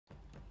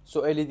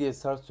So LED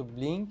starts to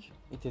blink,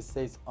 it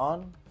stays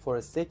on for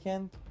a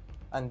second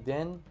and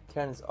then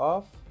turns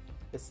off,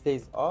 it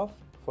stays off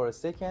for a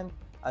second,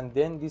 and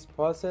then this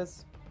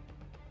process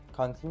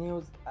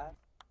continues.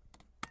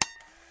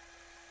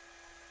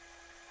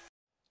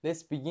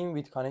 Let's begin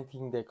with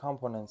connecting the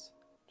components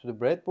to the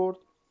breadboard.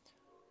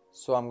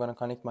 So I'm going to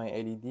connect my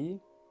LED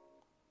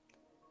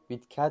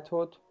with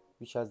cathode,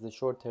 which has the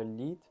shorter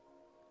lead,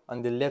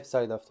 on the left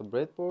side of the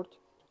breadboard,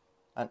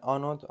 and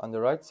anode on the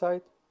right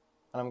side.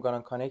 And I'm going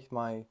to connect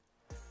my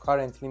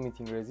current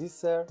limiting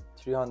resistor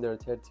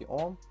 330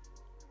 ohm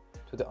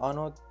to the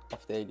anode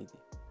of the LED.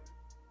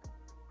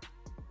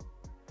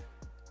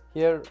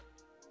 Here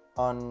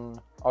on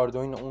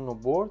Arduino UNO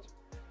board,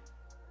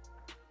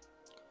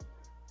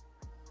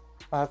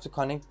 I have to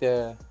connect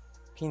the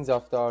pins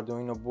of the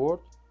Arduino board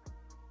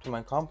to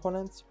my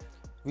components.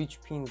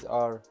 Which pins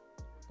are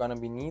gonna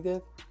be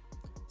needed?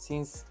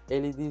 Since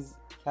LED's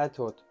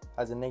cathode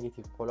has a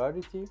negative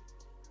polarity,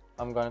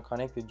 I'm gonna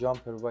connect the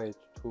jumper wire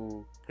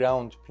to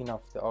ground pin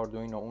of the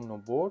Arduino UNO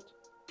board,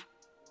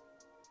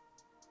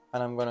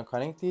 and I'm gonna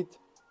connect it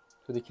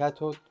to the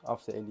cathode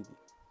of the LED.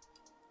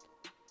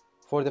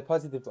 For the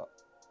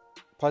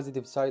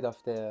positive side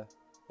of the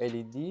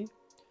LED,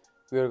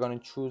 we are gonna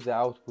choose the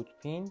output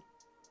pin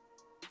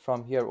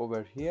from here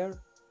over here,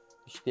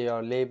 which they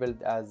are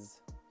labeled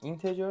as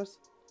integers.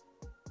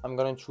 I'm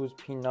gonna choose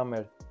pin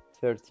number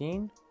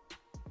 13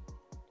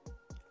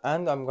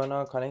 and I'm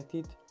gonna connect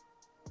it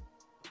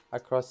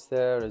across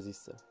the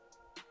resistor.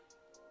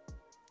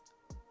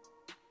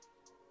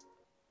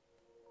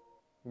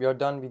 We are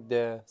done with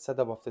the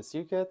setup of the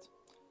circuit,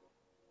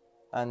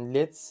 and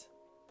let's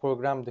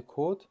program the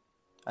code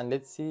and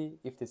let's see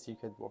if the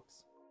circuit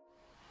works.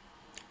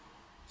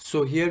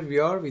 So here we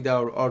are with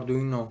our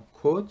Arduino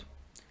code.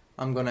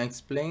 I'm gonna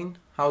explain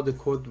how the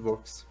code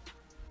works.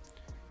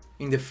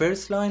 In the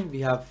first line, we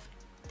have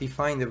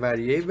defined a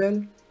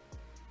variable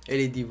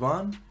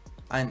LED1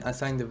 and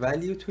assigned the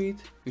value to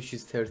it, which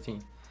is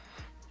 13.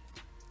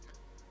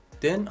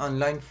 Then on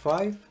line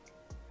 5,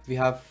 we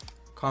have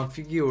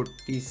configured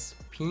this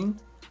pin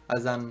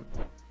as an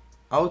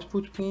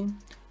output pin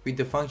with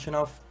the function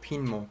of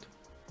pinMode.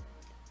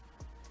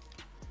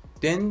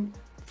 Then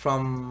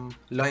from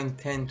line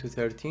 10 to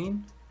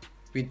 13,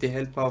 with the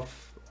help of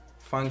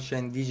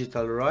function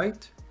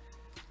digitalWrite,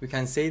 we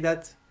can say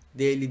that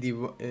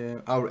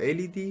the our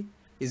LED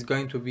is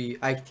going to be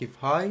active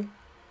high,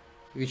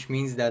 which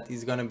means that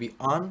it's going to be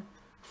on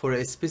for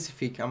a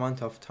specific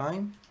amount of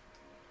time,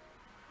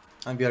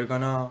 and we are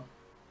gonna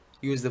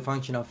use the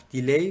function of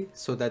delay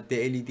so that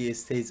the LED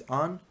stays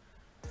on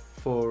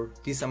for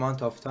this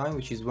amount of time,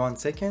 which is 1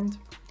 second.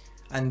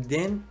 And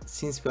then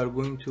since we are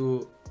going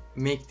to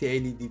make the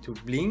LED to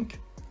blink,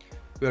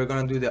 we are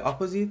gonna do the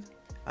opposite,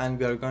 and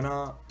we are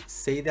gonna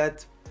say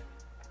that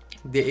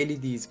the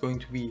LED is going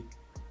to be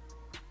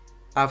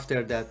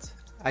after that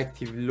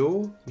active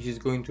low, which is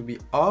going to be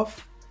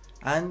off,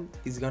 and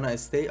is gonna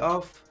stay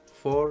off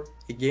for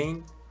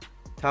again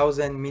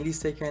 1000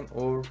 milliseconds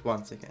or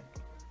 1 second.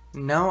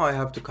 Now I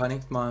have to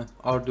connect my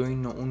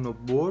Arduino UNO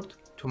board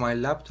to my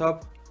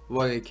laptop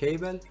via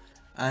cable,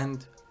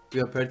 and we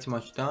are pretty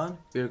much done.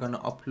 We're gonna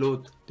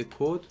upload the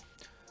code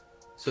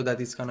so that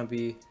it's gonna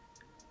be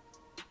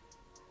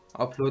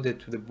uploaded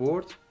to the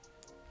board.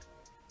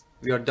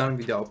 We are done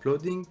with the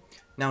uploading.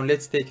 Now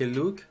let's take a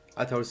look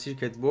at our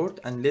circuit board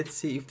and let's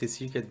see if the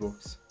circuit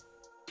works.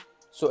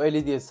 So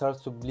LED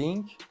starts to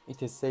blink,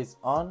 it stays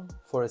on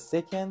for a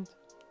second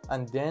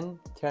and then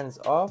turns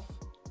off,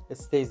 it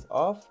stays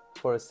off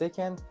for a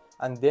second,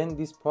 and then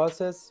this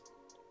process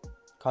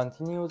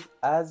continues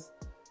as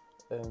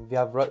we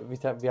have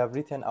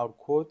written our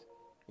code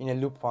in a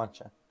loop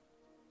function.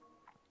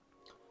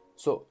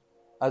 So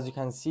as you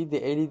can see, the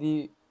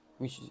LED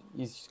which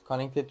is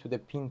connected to the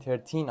pin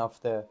 13 of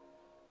the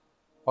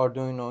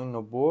Arduino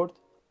UNO board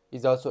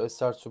is also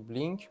starts to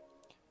blink.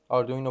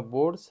 Arduino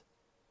board's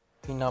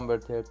pin number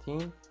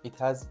 13, it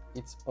has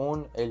its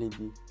own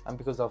LED, and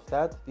because of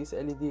that this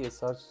LED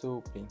starts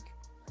to blink.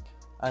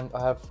 And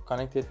I have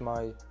connected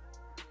my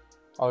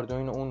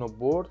Arduino UNO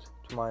board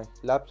to my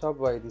laptop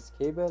via this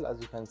cable, as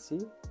you can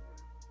see,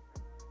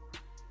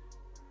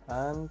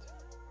 and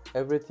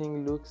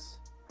everything looks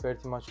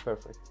pretty much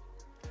perfect.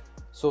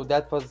 So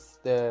that was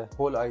the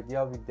whole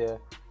idea with the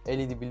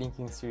LED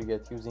blinking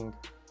circuit using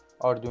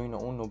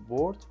Arduino UNO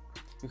board.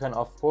 You can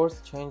of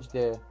course change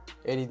the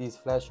LED's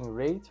flashing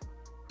rate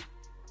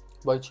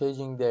by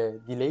changing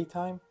the delay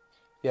time.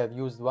 We have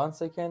used 1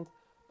 second,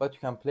 but you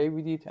can play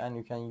with it and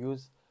you can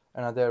use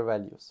another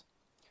values.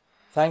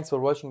 Thanks for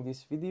watching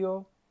this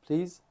video.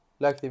 Please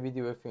like the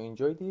video if you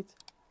enjoyed it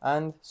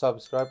and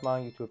subscribe my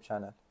YouTube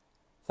channel.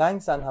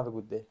 Thanks and have a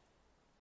good day.